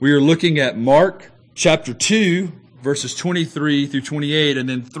We are looking at Mark chapter 2, verses 23 through 28, and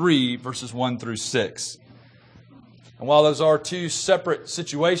then 3, verses 1 through 6. And while those are two separate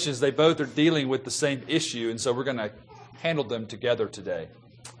situations, they both are dealing with the same issue, and so we're going to handle them together today.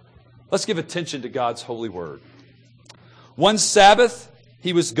 Let's give attention to God's holy word. One Sabbath,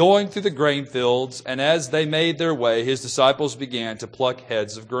 he was going through the grain fields, and as they made their way, his disciples began to pluck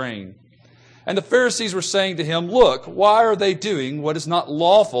heads of grain. And the Pharisees were saying to him, "Look, why are they doing what is not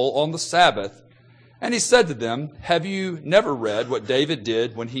lawful on the Sabbath?" And he said to them, "Have you never read what David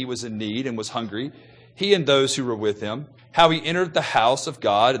did when he was in need and was hungry, he and those who were with him, how he entered the house of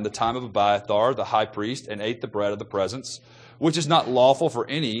God in the time of Abiathar, the high priest, and ate the bread of the presence, which is not lawful for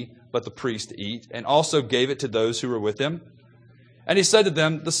any but the priest to eat, and also gave it to those who were with him? And he said to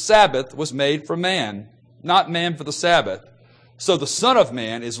them, the Sabbath was made for man, not man for the Sabbath. So the Son of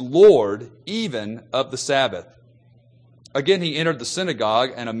Man is Lord even of the Sabbath." Again he entered the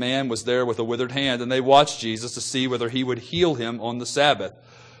synagogue, and a man was there with a withered hand, and they watched Jesus to see whether he would heal him on the Sabbath,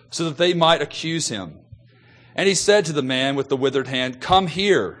 so that they might accuse him. And he said to the man with the withered hand, "Come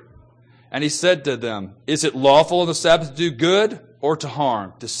here." And he said to them, "Is it lawful on the Sabbath to do good or to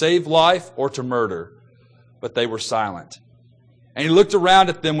harm, to save life or to murder?" But they were silent. And he looked around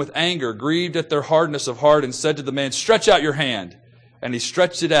at them with anger, grieved at their hardness of heart, and said to the man, "Stretch out your hand." And he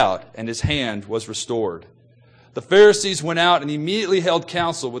stretched it out, and his hand was restored. The Pharisees went out and immediately held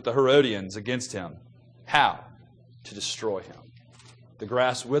counsel with the Herodians against him. How? To destroy him. The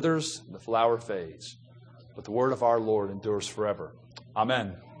grass withers, and the flower fades, but the word of our Lord endures forever.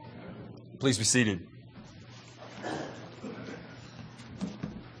 Amen. Please be seated.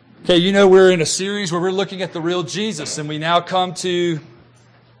 Okay, you know we're in a series where we're looking at the real Jesus, and we now come to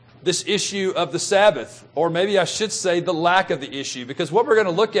this issue of the Sabbath, or maybe I should say the lack of the issue, because what we're going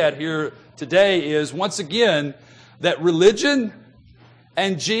to look at here today is, once again, that religion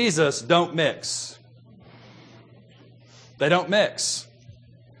and Jesus don't mix. They don't mix.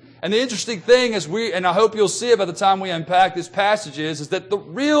 And the interesting thing is and I hope you'll see it by the time we unpack this passage is that the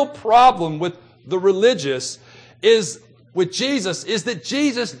real problem with the religious with Jesus is that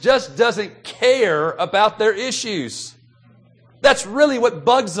Jesus just doesn't care about their issues. That's really what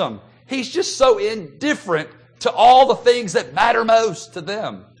bugs them. He's just so indifferent to all the things that matter most to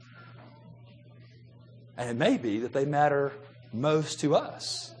them. And it may be that they matter most to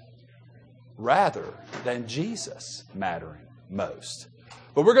us, rather than Jesus mattering most.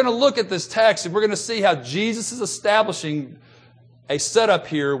 But we're going to look at this text and we're going to see how Jesus is establishing a setup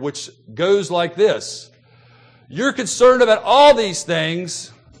here which goes like this. You're concerned about all these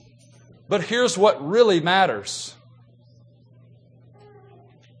things, but here's what really matters.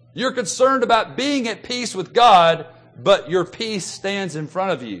 You're concerned about being at peace with God, but your peace stands in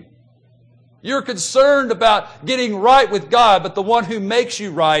front of you. You're concerned about getting right with God, but the one who makes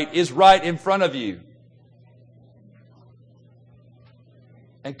you right is right in front of you.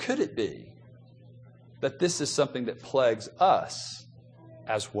 And could it be that this is something that plagues us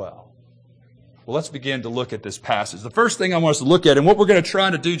as well? Well, let's begin to look at this passage. The first thing I want us to look at, and what we're going to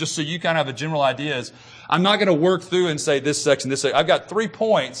try to do, just so you kind of have a general idea, is I'm not going to work through and say this section, this section. I've got 3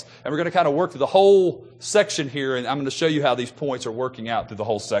 points, and we're going to kind of work through the whole section here, and I'm going to show you how these points are working out through the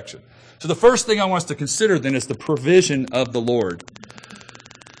whole section. So the first thing I want us to consider then is the provision of the Lord.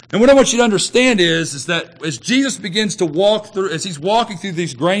 And what I want you to understand is that as Jesus begins to walk through, as he's walking through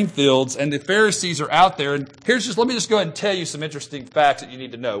these grain fields, and the Pharisees are out there, and let me just go ahead and tell you some interesting facts that you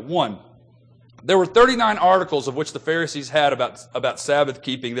need to know. One, there were 39 articles of which the Pharisees had about Sabbath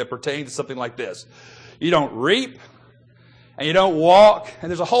keeping that pertained to something like this. You don't reap, and you don't walk, and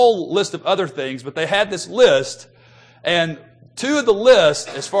there's a whole list of other things, but they had this list, and 2 of the lists,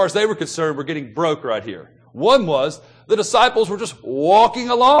 as far as they were concerned, were getting broke right here. One was the disciples were just walking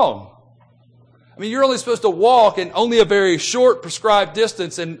along. I mean, you're only supposed to walk in only a very short prescribed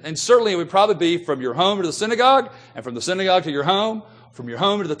distance, and certainly it would probably be from your home to the synagogue, and from the synagogue to your home, from your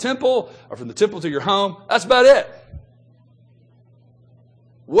home to the temple, or from the temple to your home. That's about it.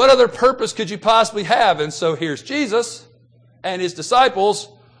 What other purpose could you possibly have? And so here's Jesus and his disciples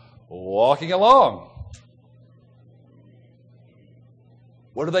walking along.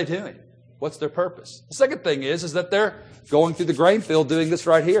 What are they doing? What's their purpose? The second thing is that they're going through the grain field doing this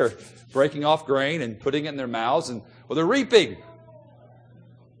right here, breaking off grain and putting it in their mouths, and they're reaping.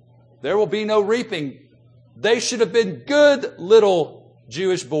 There will be no reaping. They should have been good little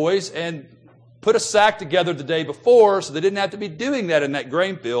Jewish boys and put a sack together the day before so they didn't have to be doing that in that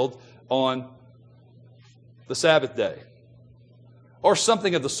grain field on the Sabbath day. or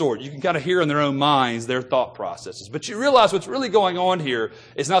something of the sort. You can kind of hear in their own minds their thought processes. But you realize what's really going on here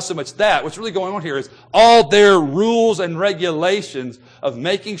is not so much that. What's really going on here is all their rules and regulations of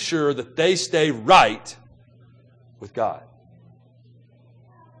making sure that they stay right with God.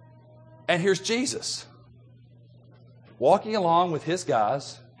 And here's Jesus, walking along with his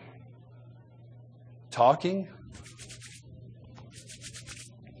guys, talking.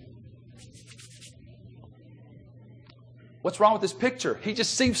 What's wrong with this picture? He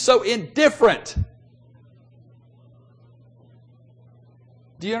just seems so indifferent.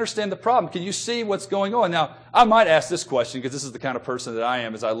 Do you understand the problem? Can you see what's going on? Now, I might ask this question, because this is the kind of person that I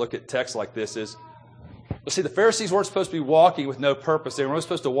am as I look at texts like this, is, well, see, the Pharisees weren't supposed to be walking with no purpose. They were only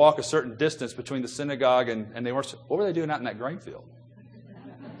supposed to walk a certain distance between the synagogue and they weren't. What were they doing out in that grain field?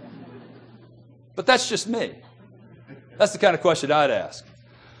 But that's just me. That's the kind of question I'd ask.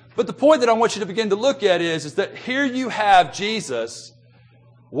 But the point that I want you to begin to look at is that here you have Jesus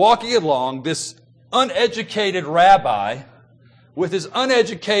walking along, this uneducated rabbi with his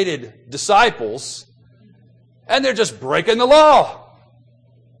uneducated disciples, and they're just breaking the law.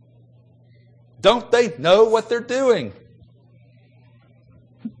 Don't they know what they're doing?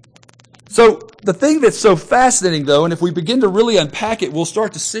 So the thing that's so fascinating, though, and if we begin to really unpack it, we'll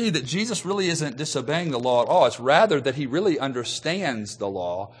start to see that Jesus really isn't disobeying the law at all. It's rather that he really understands the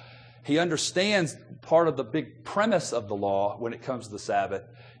law. He understands part of the big premise of the law when it comes to the Sabbath,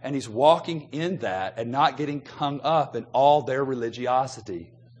 and he's walking in that and not getting hung up in all their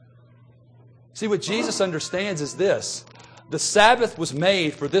religiosity. See, what Jesus understands is this. The Sabbath was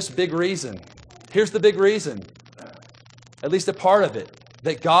made for this big reason. Here's the big reason, at least a part of it,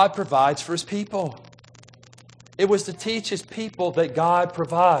 that God provides for his people. It was to teach his people that God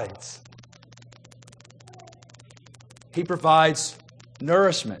provides. He provides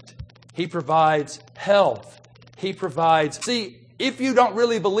nourishment. He provides health. He provides... See, if you don't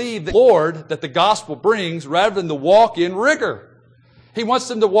really believe the Lord that the gospel brings, rather than to walk in rigor, he wants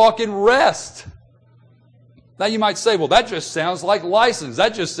them to walk in rest. Now you might say, well, that just sounds like license.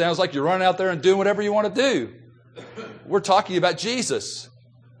 That just sounds like you're running out there and doing whatever you want to do. We're talking about Jesus,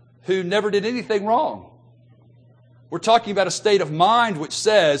 who never did anything wrong. We're talking about a state of mind which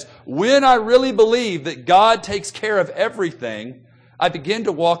says, when I really believe that God takes care of everything, I begin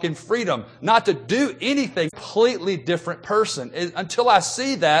to walk in freedom, not to do anything. Completely different person. Until I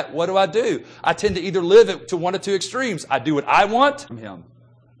see that, what do? I tend to either live it to one of two extremes. I do what I want from him.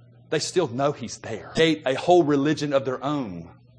 They still know he's there. They create a whole religion of their own.